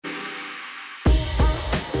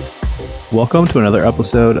Welcome to another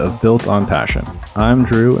episode of Built on Passion. I'm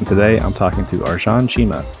Drew, and today I'm talking to Arjan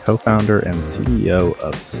Chima, co-founder and CEO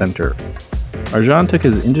of Centr. Arjan took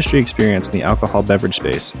his industry experience in the alcohol beverage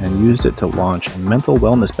space and used it to launch a mental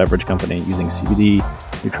wellness beverage company using CBD,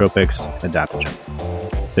 nootropics, and adaptogens.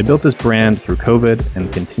 They built this brand through COVID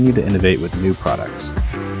and continue to innovate with new products.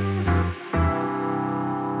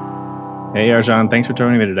 Hey Arjan, thanks for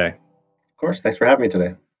joining me today. Of course, thanks for having me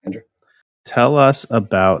today, Andrew. Tell us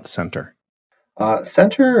about Centr.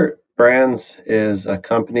 Centr Brands is a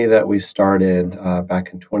company that we started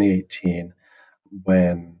back in 2018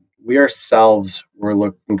 when we ourselves were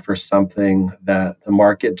looking for something that the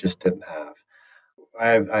market just didn't have.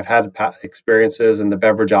 I've had experiences in the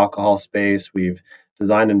beverage alcohol space. We've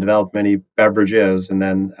designed and developed many beverages, and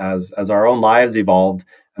then as our own lives evolved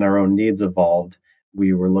and our own needs evolved,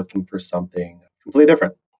 we were looking for something completely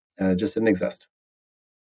different, and it just didn't exist.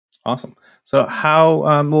 Awesome. So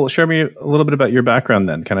share me a little bit about your background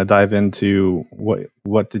then, kind of dive into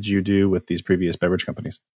what did you do with these previous beverage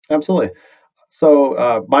companies? Absolutely.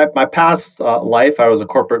 So my past life, I was a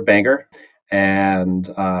corporate banker, and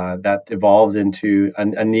that evolved into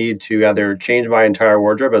a need to either change my entire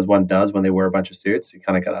wardrobe, as one does when they wear a bunch of suits, you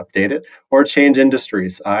kind of got updated, or change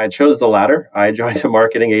industries. I chose the latter. I joined a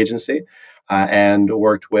marketing agency and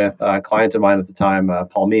worked with a client of mine at the time,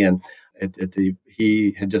 Paul Meehan.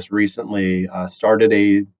 He had just recently started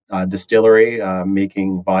a distillery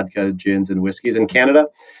making vodka, gins, and whiskeys in Canada.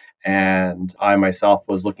 And I myself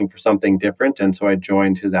was looking for something different. And so I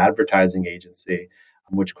joined his advertising agency,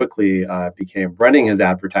 which quickly became running his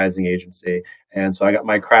advertising agency. And so I got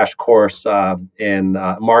my crash course in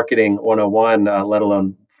marketing 101, let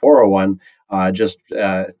alone 401, just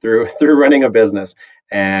through running a business.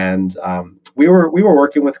 And we were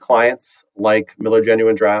working with clients like Miller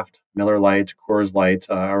Genuine Draft, Miller Lite, Coors Light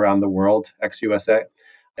around the world, ex-USA.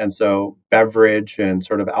 And so beverage and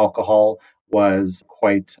sort of alcohol was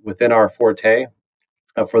quite within our forte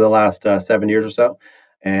for the last 7 years or so.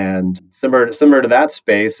 And similar to that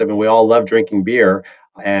space, I mean, we all love drinking beer.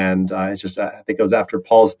 And it's just, I think it was after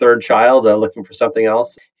Paul's third child, looking for something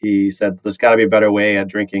else. He said, there's got to be a better way at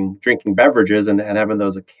drinking beverages and having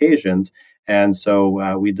those occasions. And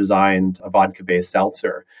so we designed a vodka-based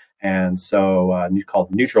seltzer. And so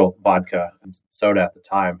called neutral vodka soda at the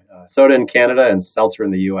time, soda in Canada and seltzer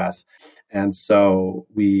in the US. And so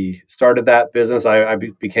we started that business. I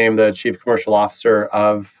became the chief commercial officer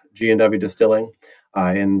of G&W Distilling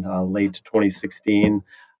in late 2016.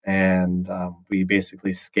 And we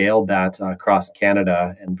basically scaled that across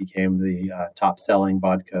Canada and became the top selling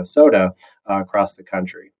vodka soda across the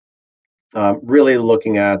country. Really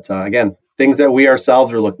looking at, again, things that we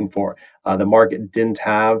ourselves were looking for. The market didn't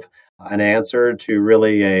have an answer to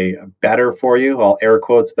really a better for you, I'll air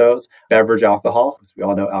quotes those, beverage alcohol. Because we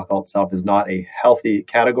all know alcohol itself is not a healthy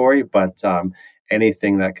category, but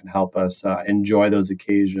anything that can help us enjoy those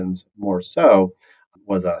occasions more so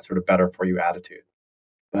was a sort of better for you attitude.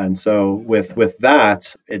 And so with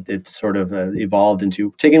that, it sort of evolved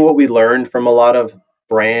into taking what we learned from a lot of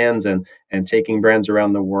brands and taking brands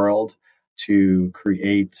around the world to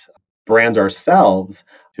create brands ourselves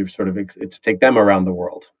to sort of take them around the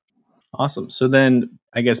world. Awesome. So then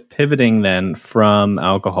I guess pivoting then from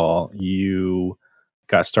alcohol, you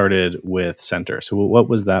got started with Centr. So what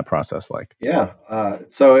was that process like? Yeah.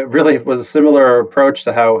 So it really was a similar approach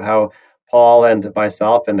to how Paul and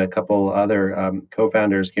myself and a couple other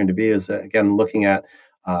co-founders came to be, is again, looking at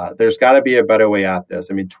there's got to be a better way at this.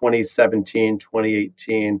 I mean, 2017,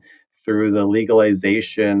 2018, through the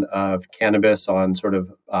legalization of cannabis on sort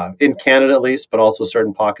of in Canada at least, but also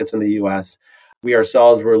certain pockets in the US, we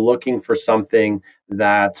ourselves were looking for something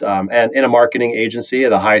that, and in a marketing agency,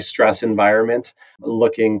 the high stress environment,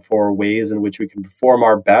 looking for ways in which we can perform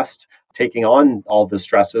our best, taking on all the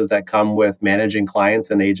stresses that come with managing clients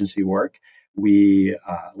and agency work. We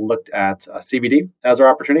looked at CBD as our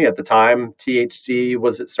opportunity. At the time, THC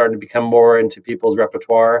was starting to become more into people's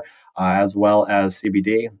repertoire, as well as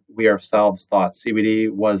CBD. We ourselves thought CBD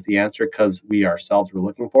was the answer because we ourselves were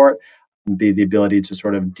looking for it. The ability to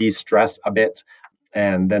sort of de-stress a bit,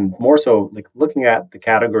 and then more so like looking at the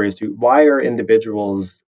categories to why are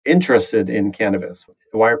individuals interested in cannabis?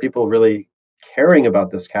 Why are people really caring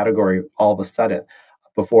about this category all of a sudden?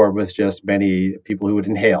 Before it was just many people who would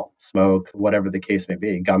inhale, smoke, whatever the case may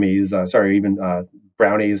be, gummies, even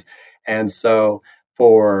brownies. And so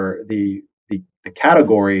for the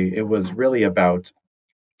category, it was really about,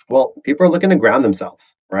 well, people are looking to ground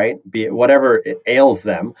themselves, right? Be it whatever it ails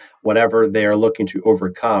them, whatever they are looking to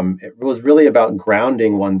overcome. It was really about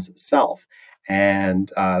grounding one's self.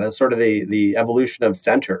 And that's sort of the evolution of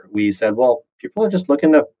Centr. We said, well, people are just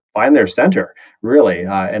looking to find their center, really.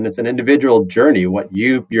 And it's an individual journey. What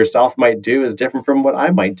you yourself might do is different from what I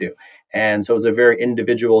might do. And so it's a very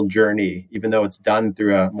individual journey, even though it's done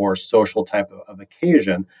through a more social type of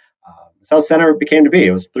occasion. That's how Centr became to be.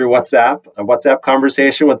 It was through WhatsApp, a WhatsApp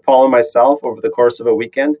conversation with Paul and myself over the course of a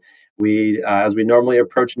weekend. We, as we normally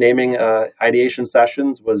approach naming ideation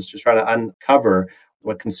sessions, was just trying to uncover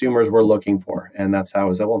what consumers were looking for, and that's how I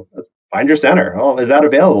was like, well, let's find your center. Oh, is that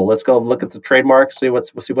available? Let's go look at the trademarks, see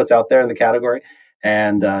what's out there in the category,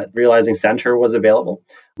 and realizing Centr was available.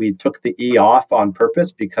 We took the E off on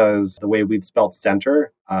purpose because the way we've spelled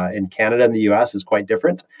center in Canada and the US is quite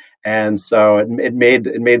different. And so it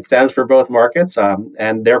made sense for both markets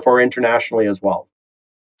and therefore internationally as well.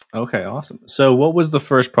 Okay, awesome. So, what was the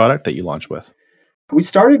first product that you launched with? We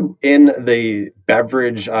started in the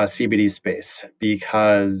beverage CBD space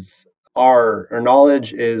because our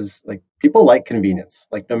knowledge is like people like convenience.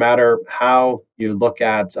 Like no matter how you look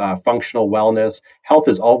at functional wellness, health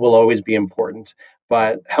will always be important,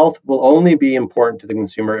 but health will only be important to the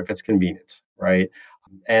consumer if it's convenient, right?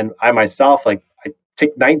 And I myself, like I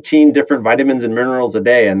take 19 different vitamins and minerals a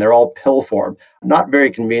day, and they're all pill form. Not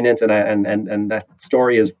very convenient, and that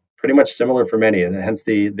story is pretty much similar for many, and hence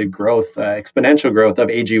the growth, exponential growth of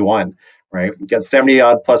AG1. Right, you get 70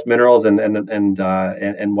 odd plus minerals and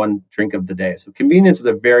one drink of the day. So convenience is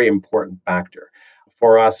a very important factor.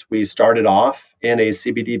 For us, we started off in a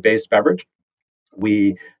CBD based beverage.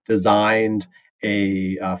 We designed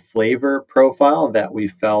a flavor profile that we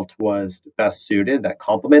felt was best suited, that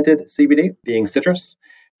complemented CBD, being citrus,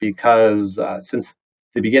 because since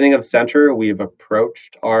the beginning of Centr, we've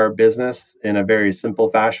approached our business in a very simple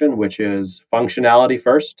fashion, which is functionality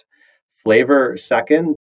first, flavor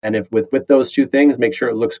second, and if with those two things, make sure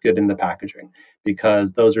it looks good in the packaging,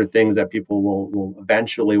 because those are things that people will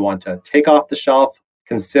eventually want to take off the shelf,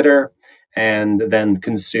 consider, and then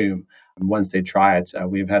consume once they try it.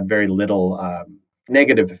 We've had very little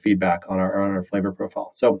negative feedback on our flavor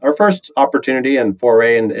profile. So our first opportunity and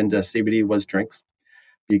foray into CBD was drinks,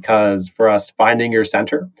 because for us, finding your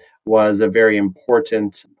center was a very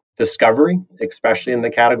important discovery, especially in the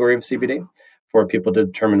category of CBD, for people to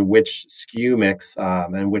determine which SKU mix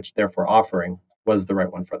and which, therefore, offering was the right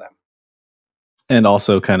one for them. And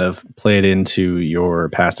also kind of played into your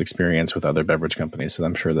past experience with other beverage companies. So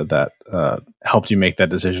I'm sure that helped you make that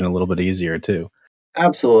decision a little bit easier too.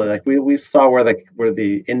 Absolutely. Like we saw where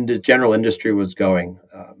the general industry was going.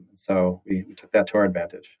 So we took that to our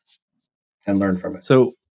advantage and learned from it.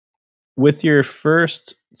 So with your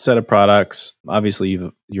first set of products,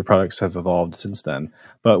 obviously your products have evolved since then,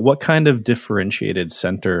 but what kind of differentiated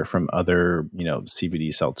Centr from other, CBD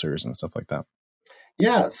seltzers and stuff like that?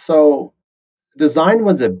 Yeah. So design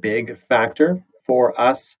was a big factor for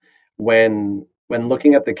us when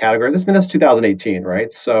looking at the category. That's 2018,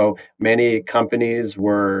 right? So many companies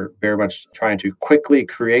were very much trying to quickly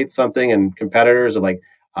create something, and competitors are like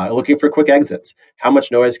looking for quick exits. How much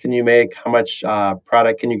noise can you make? How much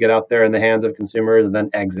product can you get out there in the hands of consumers and then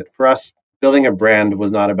exit? For us, building a brand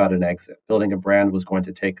was not about an exit. Building a brand was going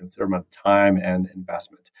to take considerable amount of time and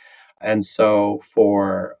investment. And so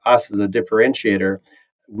for us as a differentiator,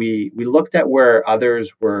 we looked at where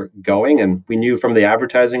others were going, and we knew from the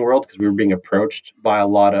advertising world, because we were being approached by a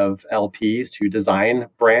lot of LPs to design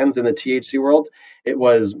brands in the THC world. It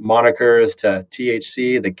was monikers to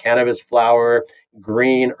THC, the cannabis flower,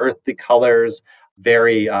 green, earthly colors,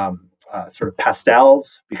 very sort of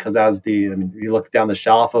pastels, because you look down the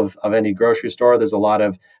shelf of any grocery store, there's a lot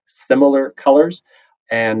of similar colors.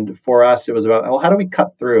 And for us, it was about, well, how do we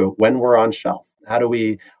cut through when we're on shelf? How do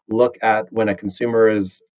we look at when a consumer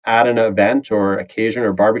is at an event or occasion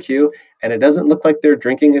or barbecue, and it doesn't look like they're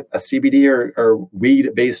drinking a CBD or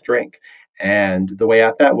weed-based drink? And the way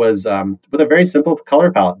at that was with a very simple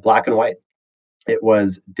color palette, black and white. It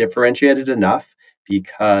was differentiated enough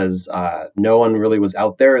because no one really was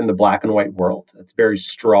out there in the black and white world. It's very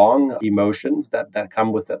strong emotions that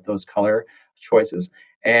come with those color choices.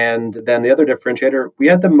 And then the other differentiator, we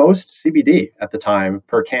had the most CBD at the time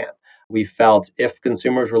per can. We felt if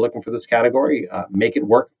consumers were looking for this category, make it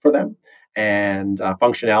work for them. And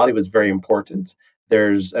functionality was very important.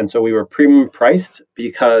 And so we were premium priced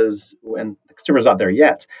because when the consumer's not there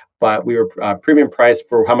yet, but we were premium priced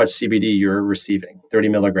for how much CBD you're receiving, 30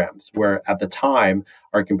 milligrams, where at the time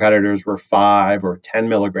our competitors were 5 or 10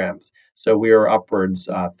 milligrams. So we were upwards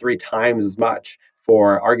 3 times as much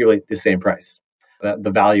for arguably the same price.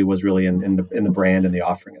 The value was really in the brand and the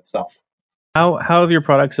offering itself. How have your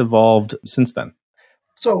products evolved since then?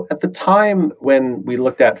 So at the time when we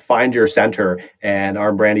looked at Find Your Center and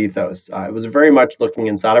our brand ethos, it was very much looking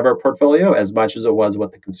inside of our portfolio as much as it was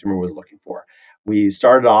what the consumer was looking for. We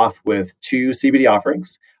started off with two CBD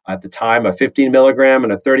offerings. At the time, a 15 milligram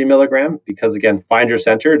and a 30 milligram, because again, find your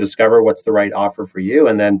center, discover what's the right offer for you,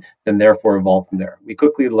 and then therefore evolve from there. We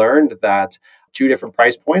quickly learned that two different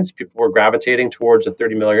price points, people were gravitating towards a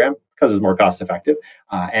 30 milligram because it was more cost effective.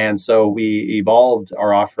 And so we evolved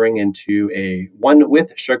our offering into a one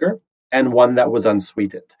with sugar and one that was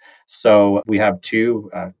unsweetened. So we have two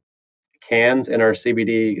cans in our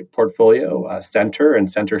CBD portfolio, Centr and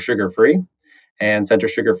Centr Sugar Free. And Centr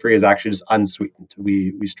Sugar Free is actually just unsweetened.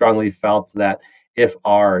 We strongly felt that if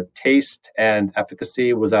our taste and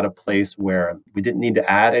efficacy was at a place where we didn't need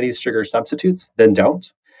to add any sugar substitutes, then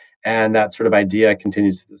don't. And that sort of idea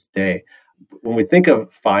continues to this day. When we think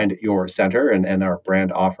of Find Your Center and our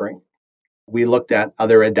brand offering, we looked at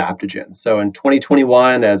other adaptogens. So in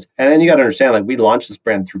 2021, and then you got to understand, like we launched this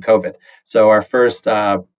brand through COVID. So our first,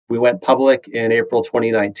 we went public in April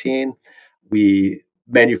 2019. We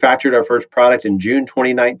manufactured our first product in June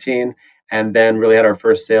 2019, and then really had our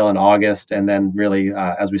first sale in August. And then really,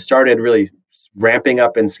 as we started really ramping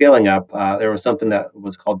up and scaling up, there was something that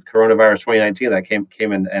was called coronavirus 2019 that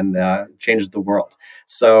came and changed the world.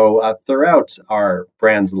 So throughout our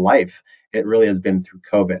brand's life, it really has been through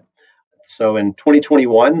COVID. So in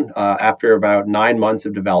 2021, after about 9 months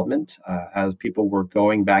of development, as people were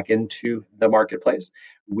going back into the marketplace,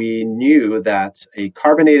 we knew that a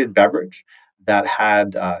carbonated beverage that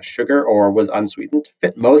had sugar or was unsweetened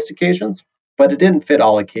fit most occasions, but it didn't fit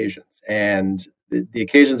all occasions. And the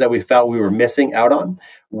occasions that we felt we were missing out on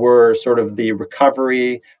were sort of the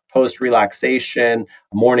recovery, post-relaxation,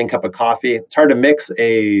 morning cup of coffee. It's hard to mix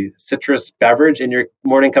a citrus beverage in your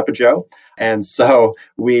morning cup of joe. And so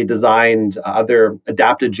we designed other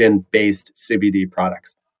adaptogen-based CBD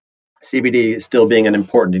products. CBD still being an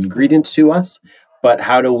important ingredient to us, but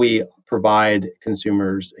how do we provide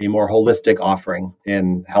consumers a more holistic offering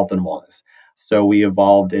in health and wellness? So we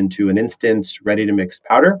evolved into an instant ready-to-mix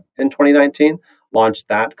powder in 2019, launched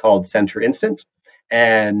that called Centr Instant.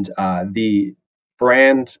 And the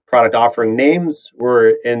brand product offering names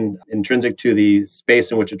were intrinsic to the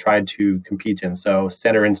space in which it tried to compete in. So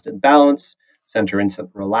Centr Instant Balance, Centr Instant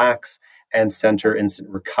Relax, and Centr Instant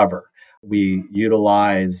Recover. We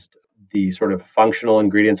utilized the sort of functional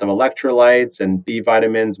ingredients of electrolytes and B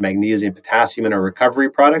vitamins, magnesium, potassium in our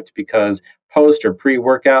recovery product because post or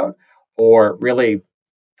pre-workout, or really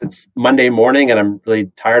it's Monday morning and I'm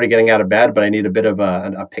really tired of getting out of bed, but I need a bit of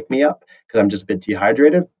a pick-me-up because I'm just a bit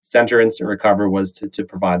dehydrated. Centr Instant Recover was to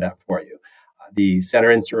provide that for you. The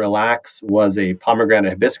Centr Instant Relax was a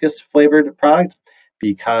pomegranate hibiscus flavored product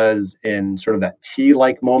because in sort of that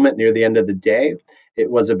tea-like moment near the end of the day, it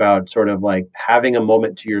was about sort of like having a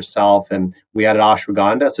moment to yourself. And we added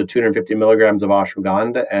ashwagandha, so 250 milligrams of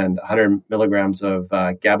ashwagandha and 100 milligrams of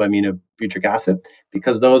GABA-aminobutyric acid,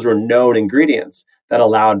 because those were known ingredients that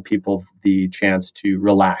allowed people the chance to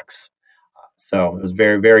relax. So it was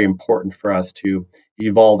very, very important for us to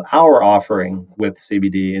evolve our offering with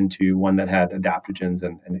CBD into one that had adaptogens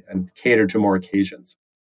and catered to more occasions.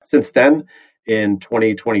 Since then, in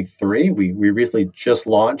 2023, we recently just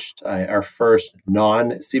launched our first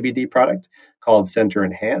non-CBD product called Centr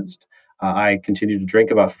Enhanced. I continue to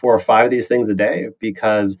drink about 4 or 5 of these things a day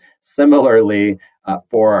because similarly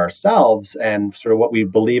for ourselves and sort of what we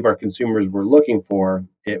believe our consumers were looking for,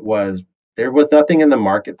 there was nothing in the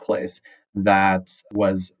marketplace that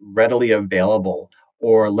was readily available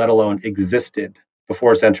or let alone existed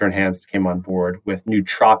before Centr Enhanced came on board with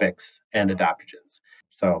nootropics and adaptogens.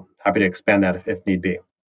 So happy to expand that if need be.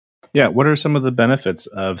 Yeah. What are some of the benefits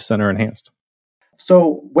of Centr Enhanced?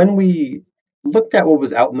 So when we looked at what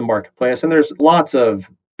was out in the marketplace, and there's lots of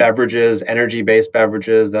beverages, energy-based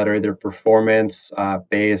beverages that are either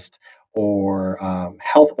performance-based or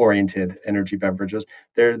health-oriented energy beverages.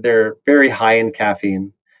 They're very high in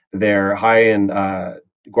caffeine. They're high in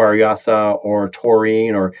guarana or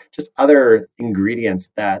taurine or just other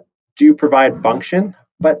ingredients that do provide function,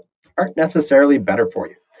 but aren't necessarily better for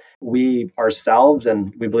you. We ourselves,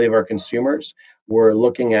 and we believe our consumers, were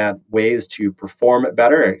looking at ways to perform it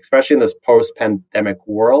better, especially in this post-pandemic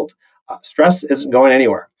world. Stress isn't going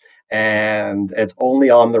anywhere, and it's only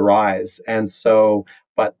on the rise. And so,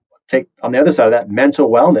 but take on the other side of that, mental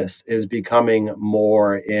wellness is becoming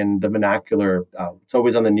more in the vernacular. It's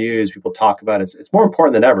always on the news. People talk about it. It's more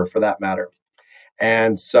important than ever, for that matter.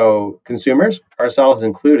 And so consumers, ourselves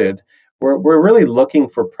included, we're really looking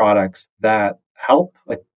for products that help.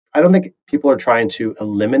 Like, I don't think people are trying to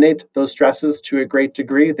eliminate those stresses to a great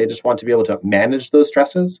degree. They just want to be able to manage those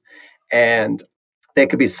stresses. And They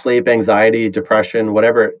could be sleep, anxiety, depression,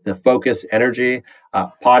 whatever, the focus, energy.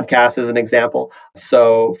 Podcast is an example.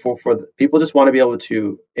 So people just want to be able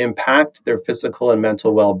to impact their physical and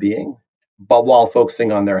mental well-being, but while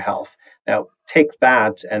focusing on their health. Now, take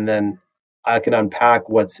that and then I can unpack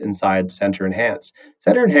what's inside Centr Enhance.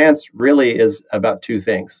 Centr Enhance really is about two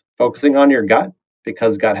things: focusing on your gut,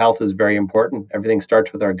 because gut health is very important. Everything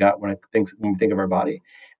starts with our gut when we think of our body,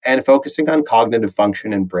 and focusing on cognitive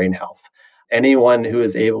function and brain health. Anyone who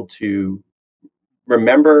is able to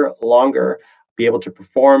remember longer, be able to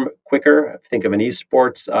perform quicker. Think of an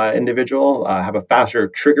esports individual, have a faster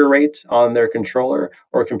trigger rate on their controller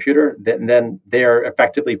or computer, then they're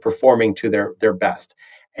effectively performing to their best.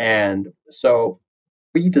 And so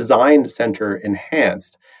we designed Centr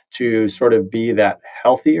Enhanced to sort of be that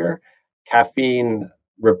healthier caffeine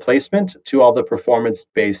replacement to all the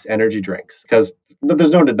performance-based energy drinks. Because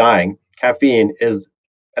there's no denying caffeine is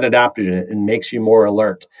an adaptogen. It makes you more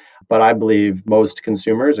alert. But I believe most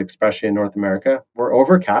consumers, especially in North America, were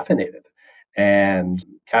over caffeinated. And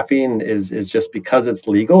caffeine is just because it's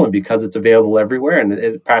legal and because it's available everywhere, and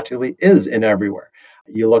it practically is in everywhere.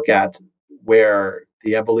 You look at where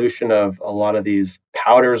the evolution of a lot of these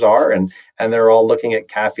powders are, and they're all looking at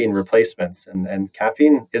caffeine replacements. And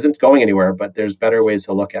caffeine isn't going anywhere, but there's better ways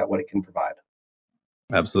to look at what it can provide.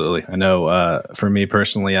 Absolutely. I know for me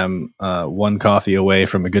personally, I'm one coffee away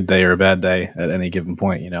from a good day or a bad day at any given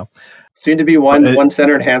point, Soon to be one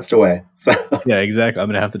Centr Enhanced away. So yeah, exactly. I'm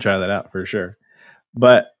going to have to try that out for sure.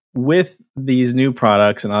 But with these new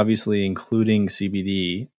products and obviously including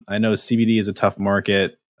CBD, I know CBD is a tough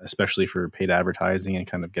market, especially for paid advertising and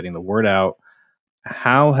kind of getting the word out.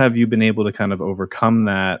 How have you been able to kind of overcome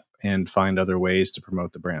that and find other ways to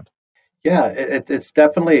promote the brand? yeah, it's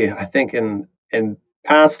definitely, I think, in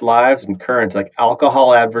past lives and current, like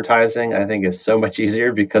alcohol advertising, I think is so much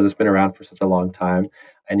easier because it's been around for such a long time,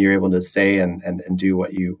 and you're able to say and do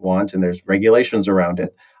what you want, and there's regulations around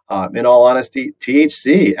it. In all honesty,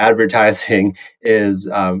 THC advertising is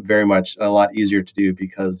very much a lot easier to do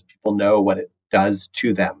because people know what it does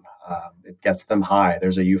to them. It gets them high.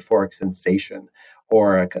 There's a euphoric sensation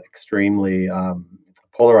or an extremely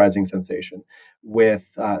polarizing sensation.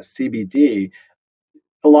 With CBD,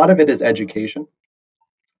 a lot of it is education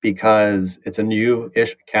because it's a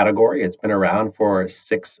new-ish category. It's been around for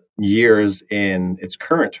 6 years in its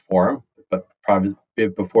current form, but probably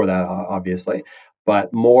before that, obviously.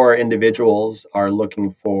 But more individuals are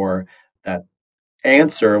looking for that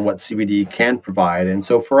answer what CBD can provide. And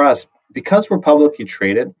so for us, because we're publicly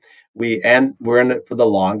traded, we're in it for the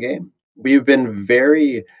long game. We've been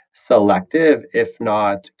very selective, if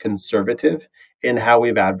not conservative, in how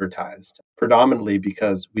we've advertised, predominantly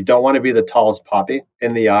because we don't want to be the tallest poppy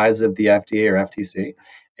in the eyes of the FDA or FTC.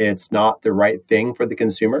 It's not the right thing for the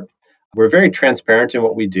consumer. We're very transparent in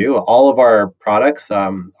what we do. All of our products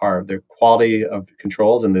are their quality of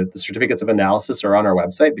controls and the certificates of analysis are on our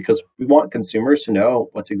website because we want consumers to know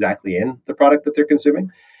what's exactly in the product that they're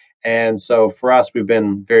consuming. And so for us, we've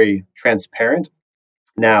been very transparent.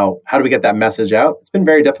 Now, how do we get that message out? It's been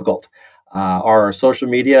very difficult. Our social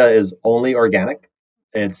media is only organic.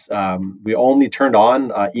 It's we only turned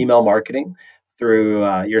on email marketing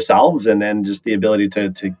through yourselves and just the ability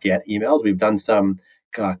to get emails. We've done some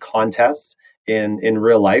contests in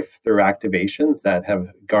real life through activations that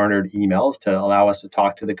have garnered emails to allow us to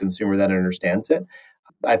talk to the consumer that understands it.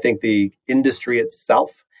 I think the industry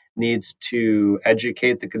itself needs to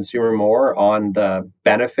educate the consumer more on the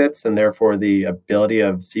benefits and therefore the ability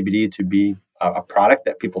of CBD to be a product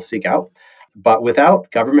that people seek out. But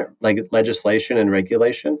without government legislation and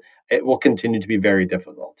regulation, it will continue to be very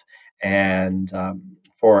difficult. And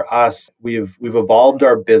for us, we've evolved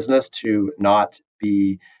our business to not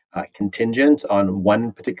be contingent on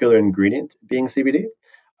one particular ingredient being CBD.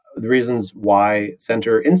 The reasons why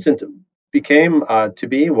Centr Instant became to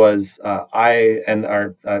be was I and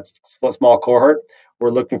our small cohort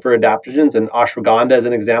were looking for adaptogens, and ashwagandha, as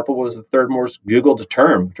an example, was the third most Googled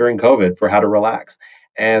term during COVID for how to relax.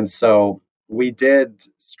 And so we did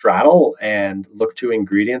straddle and look to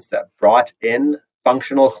ingredients that brought in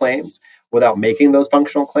functional claims without making those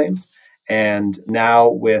functional claims. And now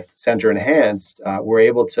with Centr Enhanced, we're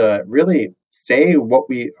able to really say what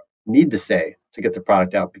we need to say to get the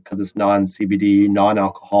product out because it's non-CBD,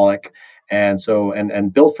 non-alcoholic,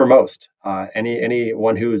 and built for most.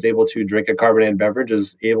 Anyone who is able to drink a carbonated beverage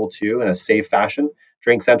is able to, in a safe fashion,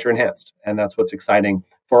 drink Centr Enhanced, and that's what's exciting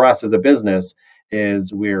for us as a business.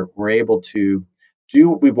 Is we're able to do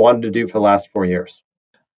what we've wanted to do for the last 4 years.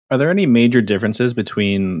 Are there any major differences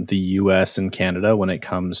between the US and Canada when it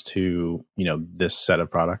comes to, this set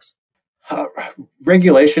of products? Uh,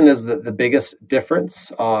 Regulation is the biggest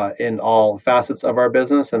difference in all facets of our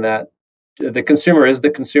business, and that the consumer is the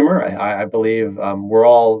consumer. I believe we're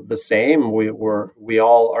all the same. We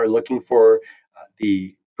all are looking for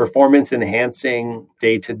the performance enhancing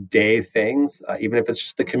day to day things, even if it's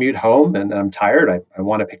just the commute home and I'm tired, I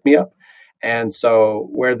want to pick me up. And so,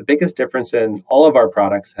 where the biggest difference in all of our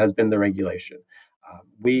products has been the regulation.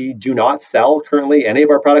 We do not sell currently any of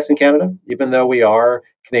our products in Canada, even though we are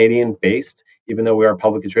Canadian based, even though we are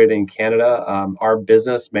publicly traded in Canada. Our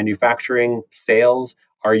business, manufacturing, sales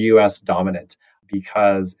are US dominant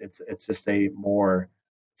because it's just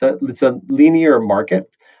it's a linear market.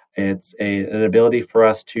 It's an ability for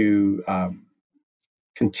us to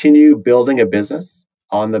continue building a business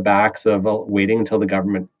on the backs of waiting until the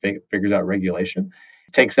government figures out regulation.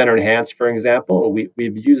 Take Centr Enhance, for example.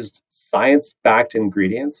 We've used science-backed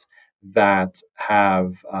ingredients that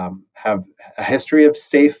have a history of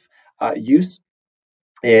safe use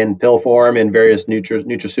in pill form, in various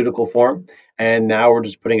nutraceutical form. And now we're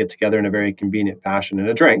just putting it together in a very convenient fashion in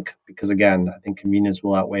a drink, because again, I think convenience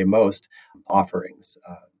will outweigh most offerings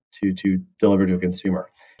to deliver to a consumer.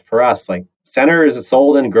 For us, like Centr is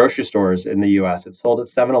sold in grocery stores in the US. It's sold at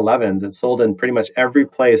 7-Elevens. It's sold in pretty much every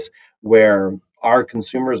place where our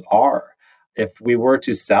consumers are. If we were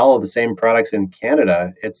to sell the same products in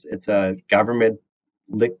Canada, it's a government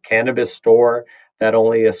cannabis store that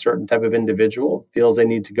only a certain type of individual feels they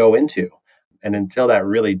need to go into. And until that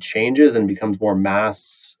really changes and becomes more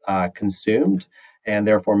mass consumed and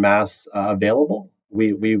therefore mass available,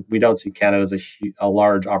 we don't see Canada as a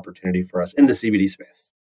large opportunity for us in the CBD space.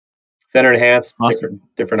 Centr Enhance, Awesome.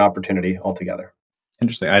 different opportunity altogether.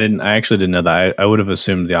 Interesting. I actually didn't know that. I would have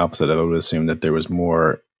assumed the opposite. I would have assumed that there was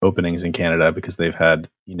more openings in Canada because they've had,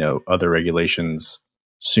 other regulations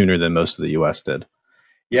sooner than most of the US did.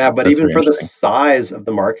 Yeah, but That's even very for the interesting. size of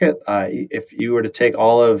the market, if you were to take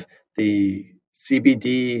all of the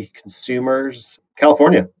CBD consumers,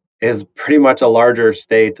 California is pretty much a larger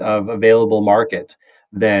state of available market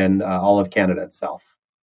than all of Canada itself.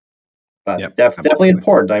 But Yep, definitely absolutely.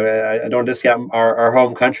 important. I don't discount our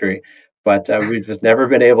home country, but we've just never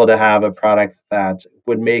been able to have a product that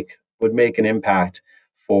would make an impact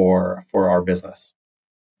for our business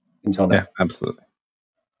until now. Yeah, absolutely.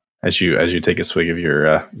 As you take a swig of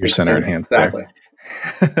your Take Centr Centr, Enhance there.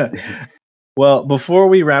 exactly. Well, before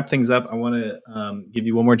we wrap things up, I want to give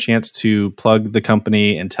you one more chance to plug the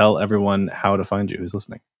company and tell everyone how to find you who's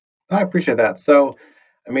listening. I appreciate that. So,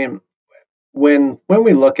 I mean, when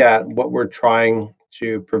we look at what we're trying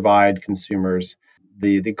to provide consumers,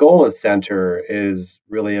 the goal of Centr is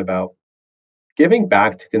really about giving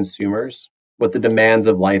back to consumers what the demands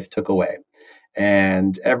of life took away,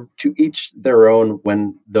 and to each their own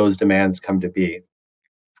when those demands come to be.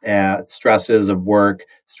 Stresses of work,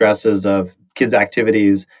 stresses of kids'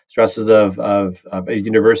 activities, stresses of a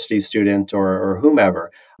university student or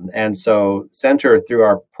whomever. And so, Centr, through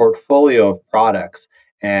our portfolio of products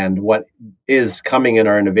and what is coming in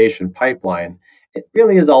our innovation pipeline, it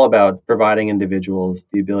really is all about providing individuals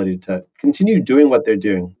the ability to continue doing what they're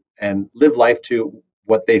doing and live life to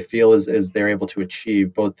what they feel is they're able to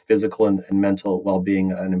achieve, both physical and mental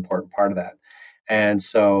well-being, an important part of that. And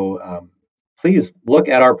so, please look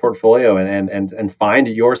at our portfolio and find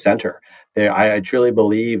your Centr. I truly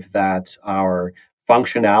believe that our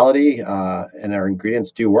functionality and our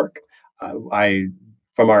ingredients do work.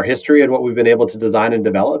 From our history and what we've been able to design and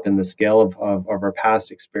develop and the scale of our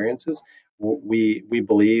past experiences, we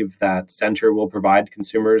believe that Centr will provide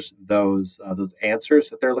consumers those answers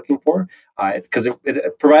that they're looking for, because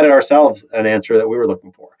it provided ourselves an answer that we were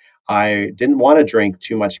looking for. I didn't want to drink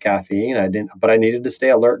too much caffeine. But I needed to stay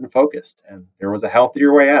alert and focused, and there was a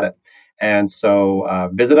healthier way at it. And so,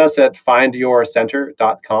 visit us at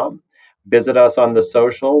findyourcentr.com. Visit us on the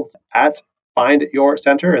socials at Find Your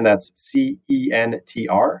Centr, and that's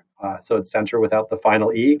CENTR. So it's Centr without the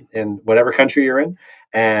final E in whatever country you're in.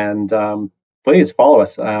 And please follow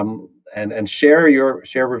us and share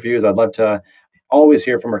reviews. I'd love to always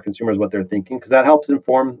hear from our consumers what they're thinking, because that helps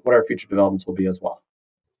inform what our future developments will be as well.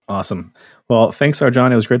 Awesome. Well, thanks,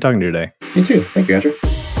 Arjan. It was great talking to you today. You too. Thank you, Andrew.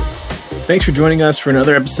 Thanks for joining us for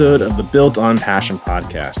another episode of the Built on Passion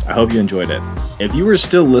podcast. I hope you enjoyed it. If you are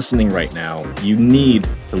still listening right now, you need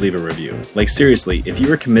to leave a review. Like, seriously, if you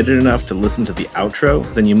were committed enough to listen to the outro,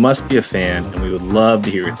 then you must be a fan, and we would love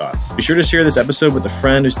to hear your thoughts. Be sure to share this episode with a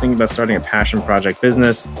friend who's thinking about starting a passion project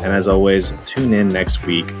business. And as always, tune in next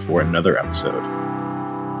week for another episode.